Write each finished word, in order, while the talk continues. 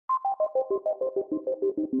Hey,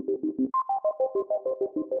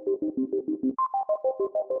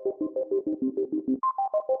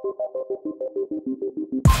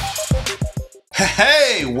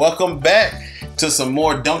 welcome back to some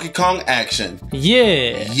more Donkey Kong action.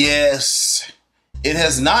 Yeah. Yes. It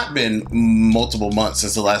has not been multiple months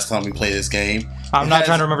since the last time we played this game. I'm not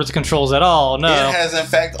trying to remember the controls at all, no. It has in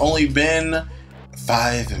fact only been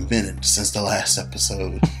 5 minutes since the last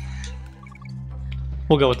episode.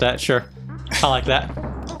 We'll go with that, sure. I like that.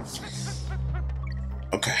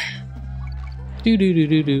 Okay. Do do do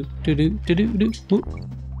do do do do do do do.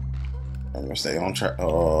 I'm gonna stay on track.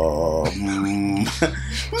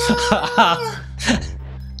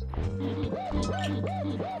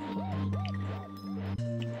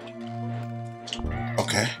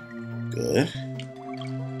 Okay, good.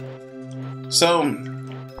 So,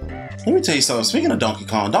 let me tell you something. Speaking of Donkey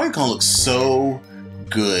Kong looks so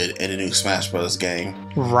good in the new Smash Bros. Game.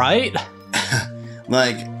 Right?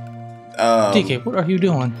 Like, DK, what are you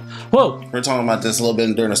doing? Whoa! We were talking about this a little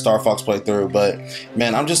bit during the Star Fox playthrough, but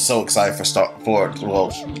man, I'm just so excited for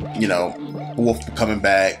Wolf coming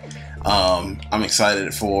back. I'm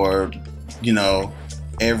excited for,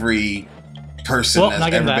 every person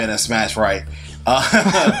that's ever been in Smash, right?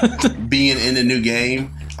 Being in the new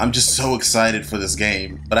game. I'm just so excited for this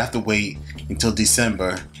game, but I have to wait until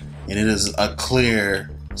December, and it is a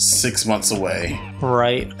clear 6 months away.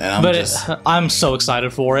 Right. And I'm so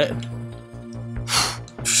excited for it.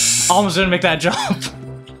 Almost didn't make that jump.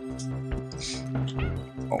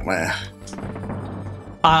 Oh man.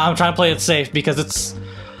 I'm trying to play it safe because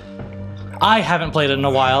I haven't played it in a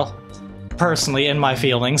while, personally, in my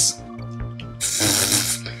feelings.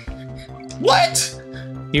 What?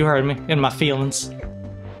 You heard me, in my feelings.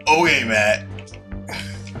 Okay, Matt.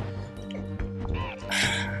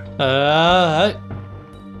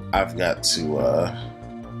 I've got to,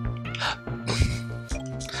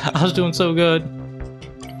 I was doing so good.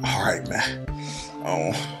 Alright, man.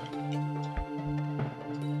 Oh.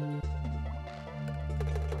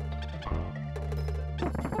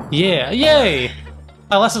 Yeah, yay!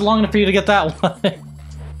 I lasted long enough for you to get that one.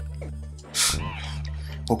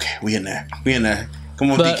 Okay, we in there. We in there.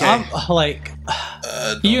 Come on, but DK. I'm, like,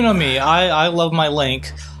 you know me, I love my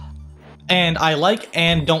Link. And I like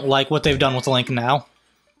and don't like what they've done with Link now.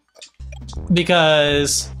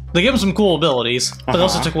 Because they give him some cool abilities, but they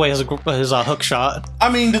also took away his hook shot. I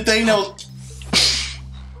mean, the thing though...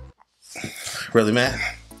 Really, Matt?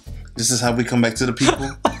 This is how we come back to the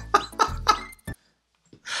people?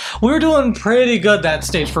 We were doing pretty good that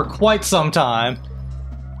stage for quite some time.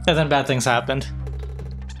 And then bad things happened.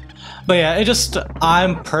 But yeah,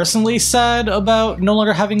 I'm personally sad about no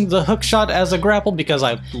longer having the hook shot as a grapple because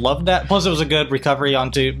I loved that. Plus it was a good recovery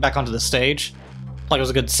back onto the stage. Like it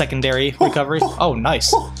was a good secondary recovery. Oh,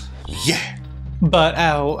 nice. Yeah. But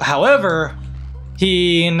however,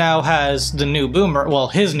 he now has the new boomer. Well,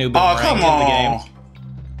 his new boomerang in the game.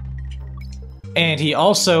 And he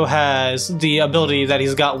also has the ability that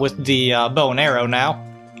he's got with the bow and arrow now.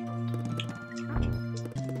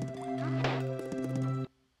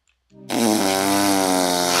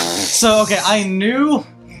 So, okay, I knew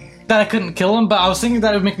that I couldn't kill him, but I was thinking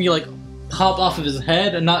that it would make me, like, hop off of his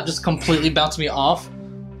head and not just completely bounce me off.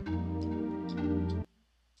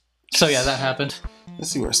 So yeah, that happened.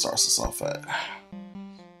 Let's see where it starts us off at.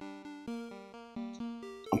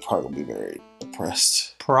 I'm probably gonna be very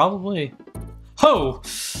depressed. Probably. Ho!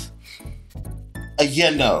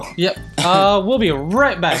 Yeah, no. Yep. We'll be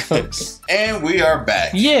right back, folks. And we are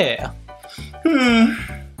back. Yeah.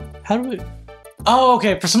 How do we... Oh,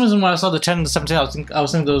 okay. For some reason, when I saw the 10 and the 17, I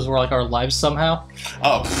was thinking those were like our lives somehow.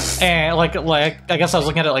 Oh. And like I guess I was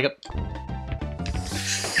looking at it like a...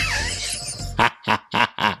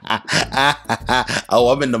 Oh,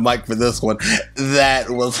 I'm in the mic for this one. That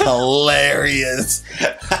was hilarious.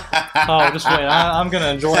 Oh, just wait. I'm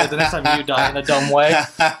gonna enjoy it the next time you die in a dumb way.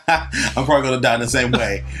 I'm probably gonna die in the same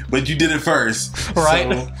way, but you did it first,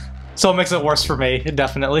 right? So it makes it worse for me,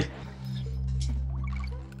 definitely.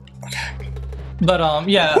 But,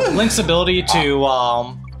 yeah, Link's ability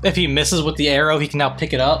to, if he misses with the arrow, he can now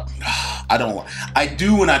pick it up. I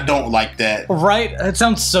do and I don't like that. Right? It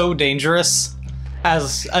sounds so dangerous.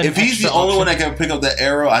 If he's the only one that can pick up the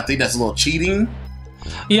arrow, I think that's a little cheating.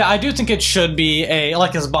 Yeah, I do think it should be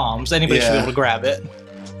like his bombs. Anybody should be able to grab it.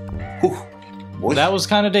 Boy, that was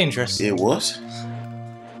kind of dangerous. It was.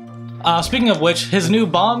 Speaking of which, his new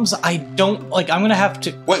bombs, I don't, like, I'm gonna have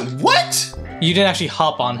to... Wait, what? You didn't actually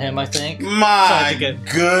hop on him, I think. My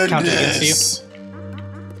goodness.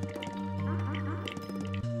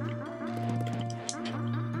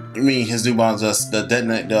 You mean his new bombs, the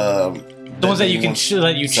detonate, The ones that you can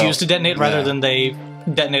choose to detonate rather than they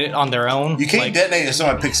detonate it on their own. You can't detonate if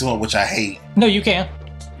somebody picks them up, which I hate. No, you can.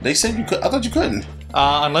 They said you could. I thought you couldn't.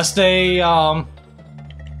 Unless they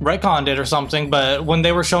retconned it or something. But when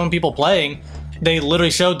they were showing people playing, they literally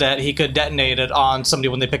showed that he could detonate it on somebody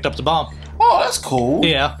when they picked up the bomb. Oh, that's cool.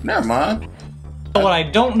 Yeah. Never mind. But what I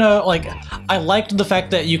don't know, like, I liked the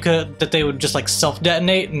fact that they would just like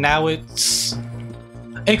self-detonate. Now it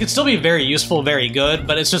could still be very useful, very good,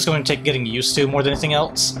 but it's just going to take getting used to more than anything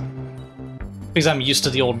else. Because I'm used to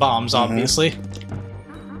the old bombs, obviously.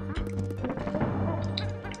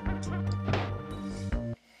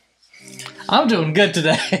 I'm doing good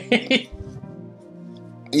today.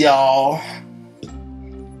 Y'all.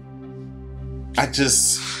 I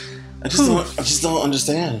just don't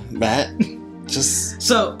understand, Matt.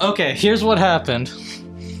 So, okay, here's what happened.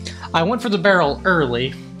 I went for the barrel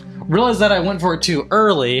early, realized that I went for it too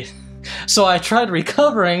early, so I tried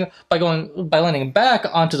recovering by landing back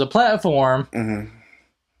onto the platform.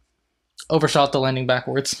 Overshot the landing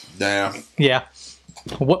backwards. Damn. Yeah.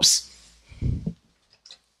 Whoops.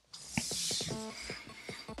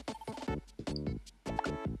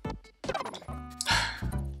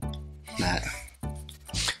 Matt.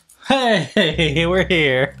 Hey, we're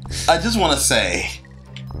here. I just want to say,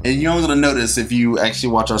 and you're only going to notice if you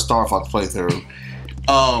actually watch our Star Fox playthrough,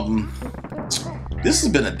 this has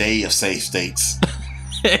been a day of save states.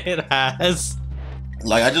 It has.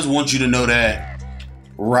 Like, I just want you to know that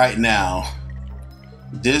right now.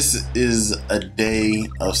 This is a day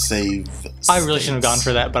of save states. I really shouldn't have gone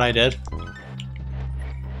for that, but I did.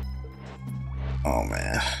 Oh,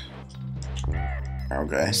 man.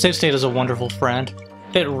 Okay. Save state is a wonderful friend.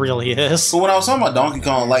 It really is. So when I was talking about Donkey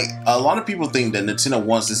Kong, like, a lot of people think that Nintendo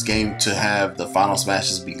wants this game to have the Final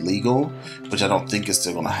Smashes be legal, which I don't think is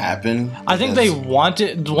still going to happen. I think they want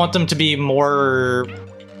them to be more...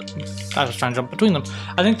 I was trying to jump between them.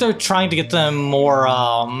 I think they're trying to get them more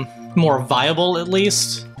viable, at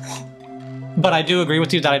least. But I do agree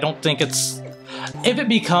with you that I don't think it's... If it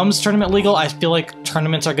becomes tournament legal, I feel like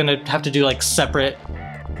tournaments are going to have to do, like, separate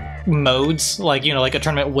modes, like, you know, like a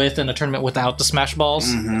tournament with and a tournament without the Smash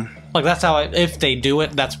Balls. Like, that's how if they do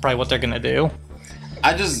it, that's probably what they're gonna do.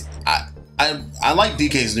 I like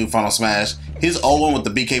DK's new Final Smash. His old one with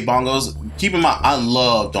the BK bongos, keep in mind, I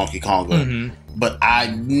love Donkey Konga, but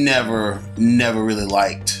I never really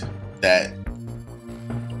liked that.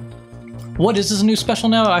 What is his new special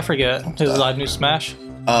now? I forget. His new Smash?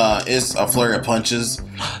 It's a flurry of punches.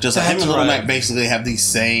 Just like him and Little Mac basically have the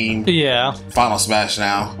same Final Smash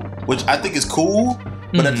now, which I think is cool,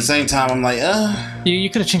 but at the same time I'm like, You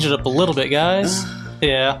could have changed it up a little bit, guys.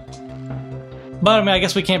 Yeah. But I mean, I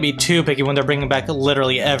guess we can't be too picky when they're bringing back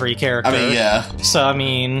literally every character. I mean, yeah. So, I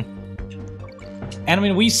mean... And I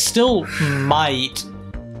mean, we still might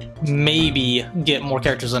maybe get more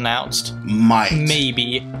characters announced.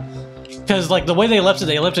 Maybe. Because, like, the way they left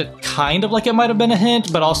it kind of like it might have been a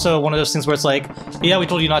hint, but also one of those things where it's like, yeah, we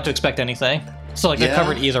told you not to expect anything. So, like, they're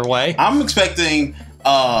covered either way. I'm expecting,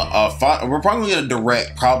 we're probably going to get a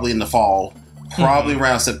direct probably in the fall, probably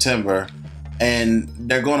around September, and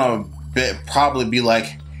they're going to probably be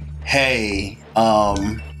like, hey,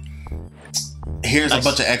 here's a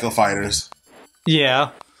bunch of Echo Fighters.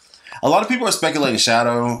 Yeah. A lot of people are speculating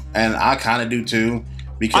Shadow, and I kind of do too,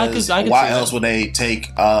 because why else would they take,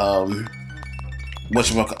 take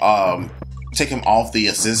him off the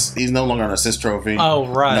assist? He's no longer an assist trophy. Oh,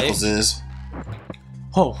 right. Knuckles is.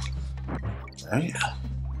 Oh. Right? I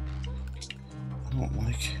don't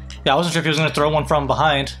like... Yeah, I wasn't sure if he was going to throw one from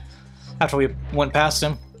behind after we went past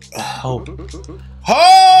him. Oh.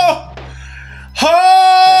 Oh!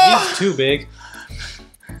 Oh! Yeah, he's too big.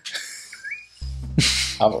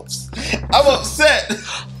 I'm upset.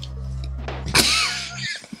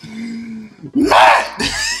 Matt!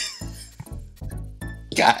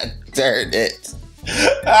 God darn it.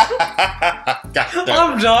 I'm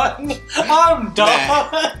done.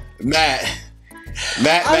 Matt.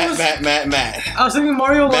 I was thinking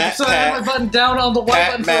Mario Matt, so I had my button down on the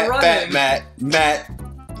white button for running. Matt.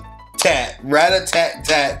 Tat.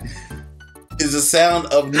 Rat-a-tat-tat is the sound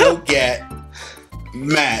of no cat.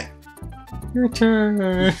 Matt. Your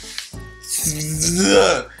turn.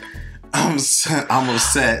 I'm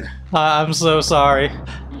upset. I'm so sorry.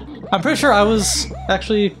 I'm pretty sure I was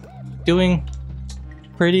actually doing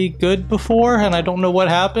pretty good before, and I don't know what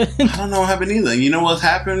happened. I don't know what happened either. You know what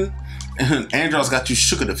happened? Andros got you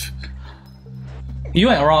shookative. You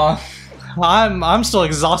ain't wrong. I'm still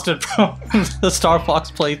exhausted from the Star Fox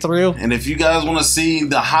playthrough. And if you guys want to see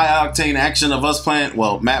the high octane action of us playing,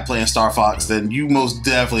 well, Matt playing Star Fox, then you most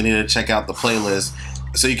definitely need to check out the playlist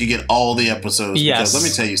so you can get all the episodes. Yes. Because let me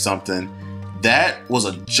tell you something. That was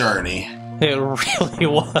a journey. It really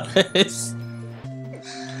was.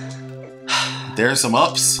 There's some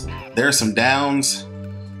ups. There's some downs.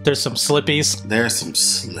 There's some slippies. There's some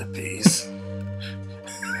slippies.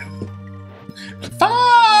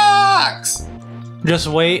 Fox! Just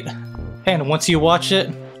wait, and once you watch it,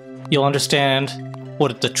 you'll understand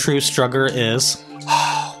what the true strugger is.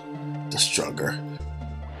 The strugger.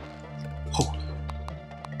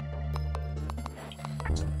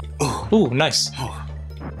 Oh. Ooh, nice. Oh.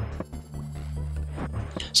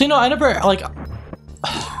 So, you know, I never, like...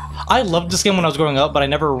 I loved this game when I was growing up, but I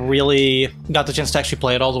never really got the chance to actually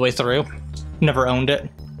play it all the way through. Never owned it.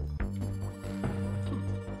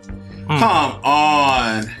 Come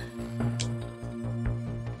on!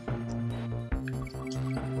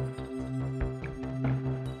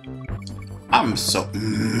 I'm so...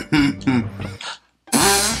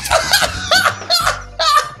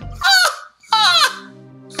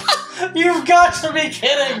 You've got to be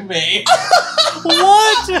kidding me!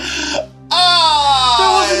 What? There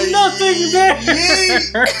was nothing there!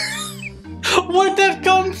 Where'd that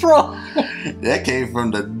come from? That came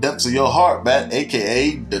from the depths of your heart, Matt,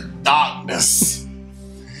 aka the darkness.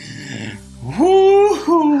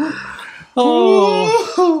 Woo-hoo.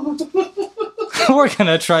 Oh. We're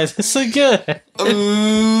gonna try this again.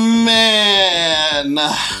 Man.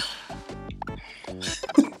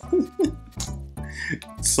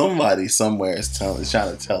 Somebody somewhere is trying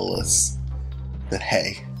to tell us that,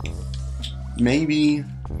 hey, maybe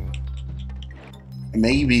I'm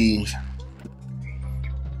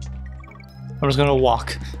just gonna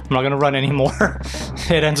walk. I'm not gonna run anymore.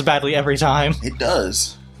 It ends badly every time. It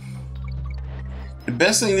does. The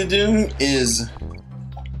best thing to do is,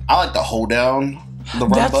 I like to hold down the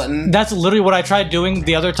run button. That's literally what I tried doing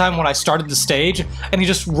the other time when I started the stage, and he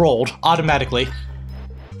just rolled automatically.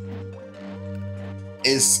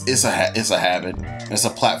 It's a habit. It's a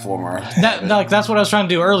platformer. That's what I was trying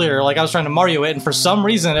to do earlier. Like, I was trying to Mario it, and for some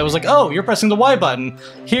reason it was like, oh, you're pressing the Y button.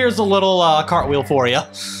 Here's a little cartwheel for you.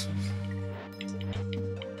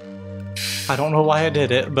 I don't know why I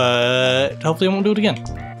did it, but hopefully I won't do it again.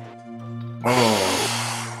 Oh.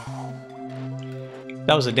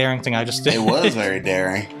 That was a daring thing I just did. It was very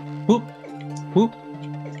daring. Whoop. Whoop.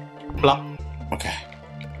 Blah. Okay.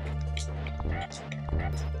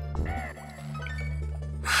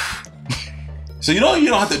 So you don't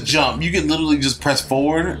have to jump. You can literally just press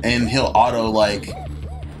forward and he'll auto, like,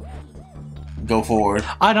 go forward.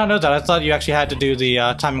 I don't know that. I thought you actually had to do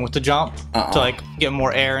the timing with the jump to, like, get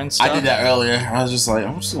more air and stuff. I did that earlier. I was just like,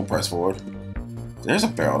 I'm just gonna press forward. There's a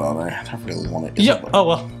barrel down there. I really want it. Yep. Oh,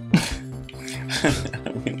 well. I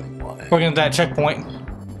really want it. We're getting to that checkpoint. I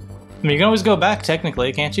mean, you can always go back,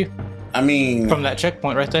 technically, can't you? I mean... From that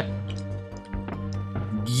checkpoint right there.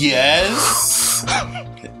 Yes!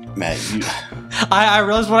 Matt, you... I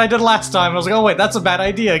realized what I did last time. I was like, oh, wait, that's a bad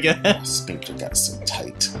idea again. My sphincter got so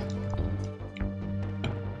tight.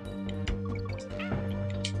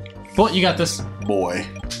 Well, you got this. Boy.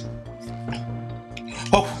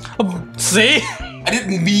 Oh! See? I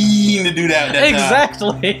didn't mean to do that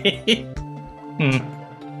Exactly.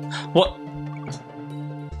 What?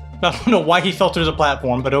 I don't know why he fell through the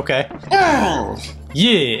platform, but okay. Oh.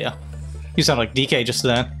 Yeah. You sound like DK just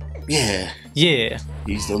then. Yeah. Yeah.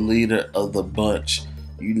 He's the leader of the bunch.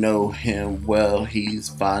 You know him well. He's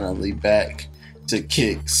finally back to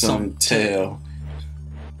kick some tail.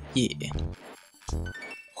 Yeah.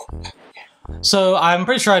 So I'm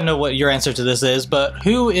pretty sure I know what your answer to this is, but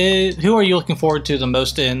who are you looking forward to the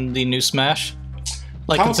most in the new Smash?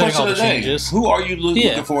 Like, considering all the changes. Who are you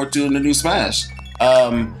looking forward to in the new Smash?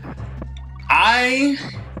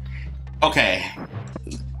 Okay.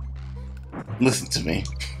 Listen to me.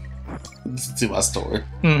 Listen to my story.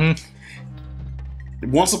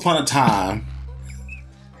 Once upon a time,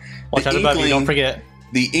 watch out about me, don't forget.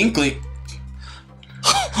 The Inkling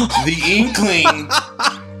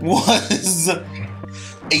was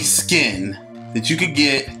a skin that you could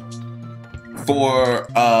get for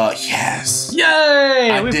yes.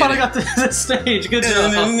 Yay! We finally got to this stage. Good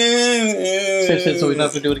job. So we don't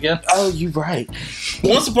have to do it again. Oh, you're right.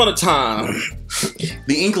 Once upon a time,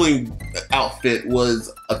 the Inkling outfit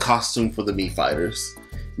was a costume for the Mii Fighters.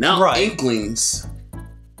 Now Inklings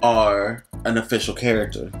are an official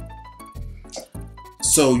character.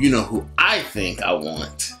 So you know who I think I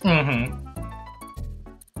want.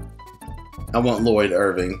 I want Lloyd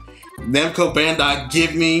Irving. Namco Bandai,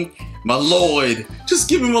 give me my Lloyd. Just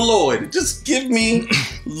give me my Lloyd. Just give me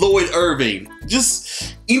Lloyd Irving.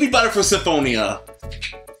 Just anybody from Symphonia.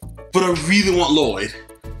 But I really want Lloyd.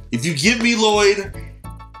 If you give me Lloyd,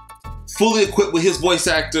 fully equipped with his voice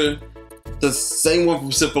actor, the same one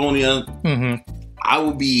from Symphonia, I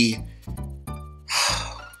would be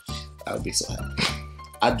so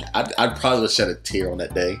happy. I'd probably shed a tear on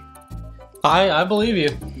that day. I believe you.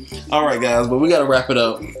 All right, guys, but we got to wrap it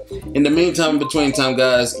up. In the meantime, between time,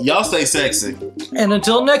 guys, y'all stay sexy. And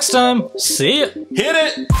until next time, see ya. Hit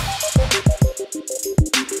it.